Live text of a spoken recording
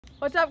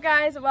What's up,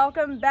 guys?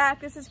 Welcome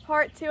back. This is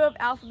part 2 of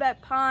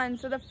Alphabet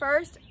Pond. So the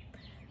first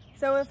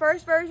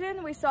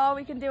version we saw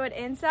we can do it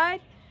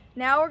inside.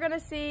 Now we're going to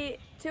see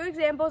 2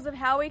 examples of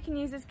how we can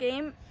use this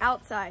game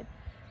outside.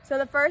 So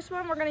the first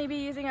one, we're going to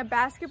be using a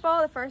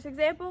basketball, the first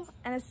example,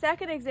 and the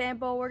second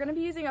example, we're going to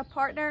be using a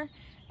partner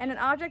and an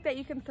object that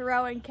you can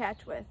throw and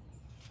catch with.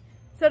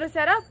 So to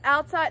set up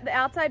the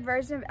outside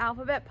version of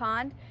Alphabet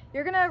Pond,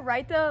 you're going to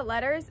write the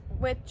letters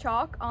with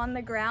chalk on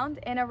the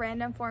ground in a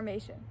random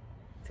formation.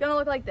 It's going to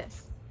look like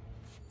this.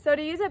 So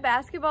to use a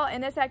basketball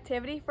in this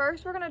activity,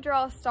 first we're going to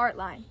draw a start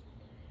line.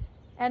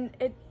 And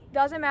it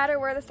doesn't matter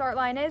where the start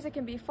line is. It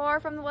can be far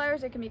from the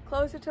letters, it can be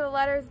closer to the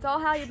letters. It's all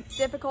how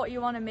difficult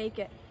you want to make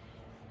it.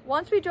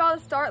 Once we draw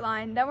the start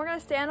line, then we're going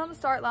to stand on the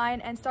start line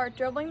and start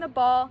dribbling the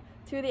ball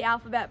to the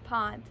alphabet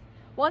pond.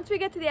 Once we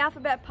get to the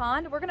alphabet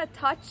pond, we're going to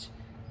touch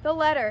the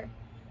letter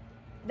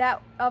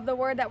of the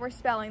word that we're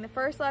spelling, the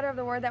first letter of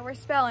the word that we're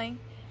spelling,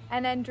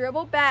 and then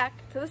dribble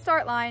back to the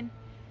start line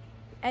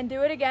and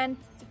do it again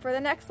for the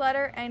next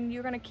letter, and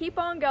you're going to keep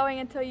on going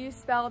until you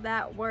spell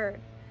that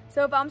word.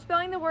 So if I'm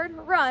spelling the word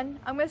run,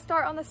 I'm going to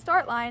start on the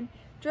start line,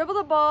 dribble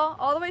the ball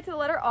all the way to the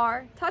letter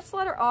R, touch the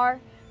letter R,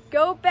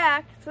 go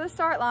back to the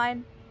start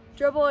line,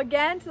 dribble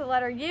again to the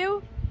letter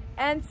U,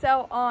 and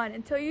so on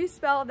until you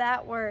spell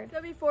that word.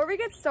 So before we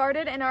get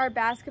started in our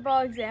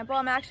basketball example,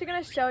 I'm actually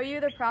going to show you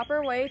the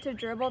proper way to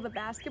dribble the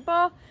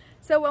basketball.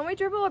 So when we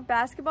dribble a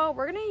basketball,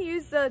 we're going to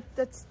use the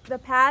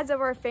pads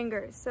of our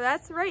fingers. So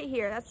that's right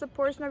here. That's the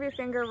portion of your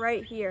finger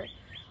right here.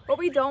 What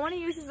we don't want to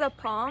use is a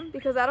palm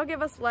because that'll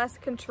give us less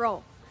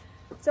control.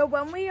 So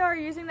when we are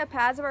using the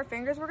pads of our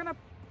fingers, we're going to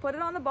put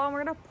it on the ball and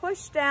we're going to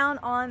push down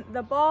on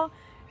the ball,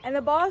 and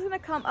the ball is going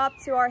to come up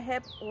to our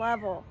hip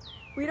level.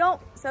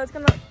 So it's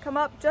going to come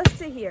up just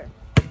to here.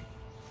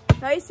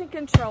 Nice and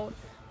controlled.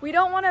 We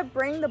don't want to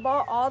bring the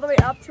ball all the way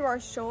up to our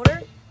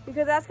shoulder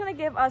because that's going to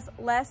give us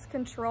less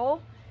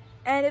control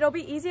and it'll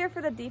be easier for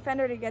the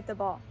defender to get the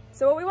ball.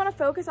 So what we want to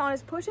focus on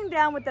is pushing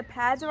down with the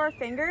pads of our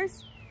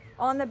fingers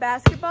on the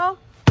basketball,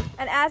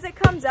 and as it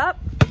comes up,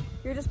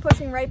 you're just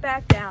pushing right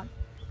back down.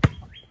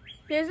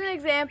 Here's an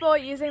example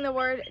using the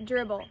word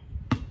dribble.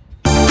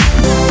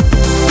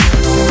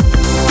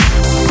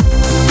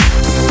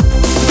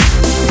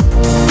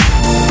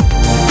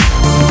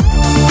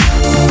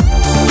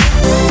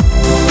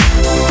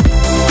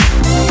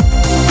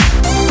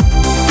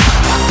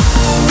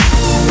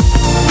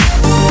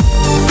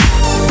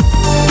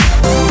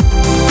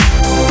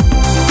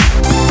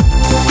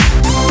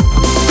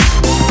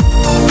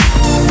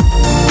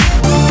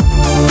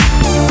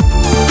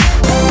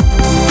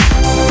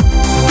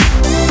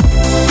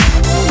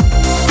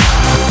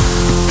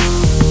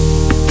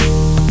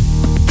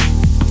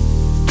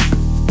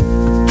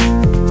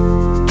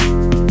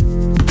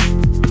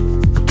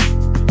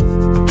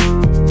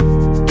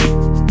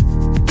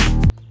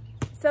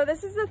 So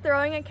this is the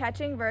throwing and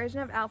catching version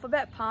of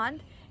Alphabet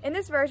Pond. In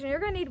this version, you're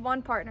going to need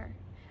one partner,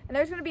 and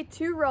there's going to be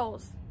 2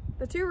 roles.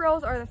 The 2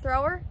 roles are the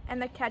thrower and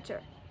the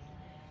catcher.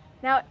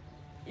 Now,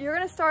 you're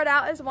going to start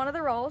out as one of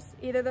the roles,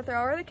 either the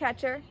thrower or the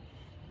catcher,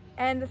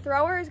 and the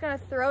thrower is going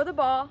to throw the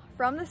ball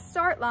from the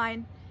start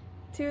line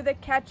to the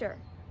catcher.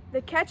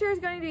 The catcher is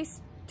going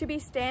to be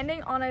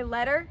standing on a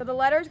letter, so the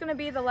letter is going to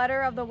be the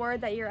letter of the word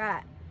that you're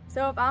at.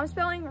 So if I'm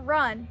spelling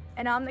run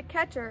and I'm the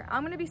catcher,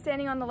 I'm going to be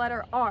standing on the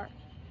letter R.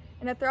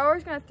 And the thrower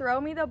is going to throw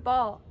me the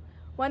ball.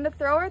 When the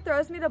thrower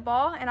throws me the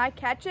ball and I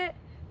catch it,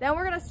 then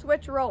we're going to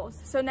switch roles.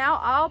 So now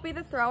I'll be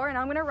the thrower and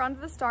I'm going to run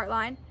to the start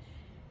line.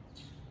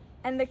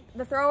 And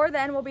the thrower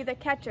then will be the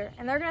catcher.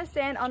 And they're going to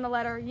stand on the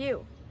letter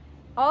U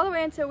all the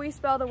way until we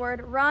spell the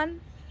word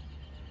run.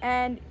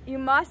 And you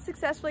must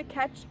successfully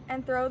catch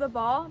and throw the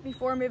ball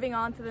before moving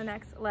on to the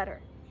next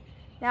letter.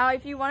 Now,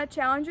 if you want to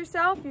challenge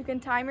yourself, you can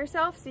time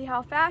yourself, see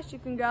how fast you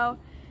can go,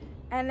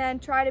 and then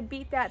try to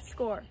beat that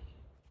score.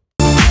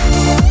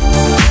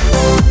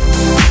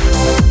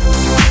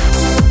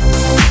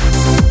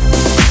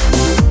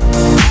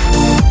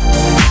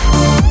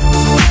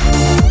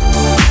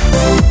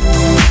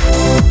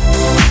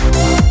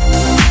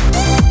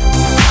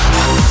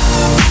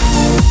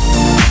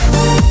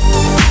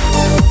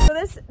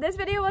 This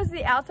video was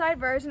the outside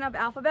version of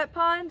Alphabet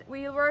Pond.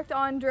 We worked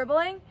on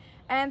dribbling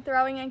and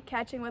throwing and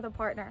catching with a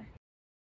partner.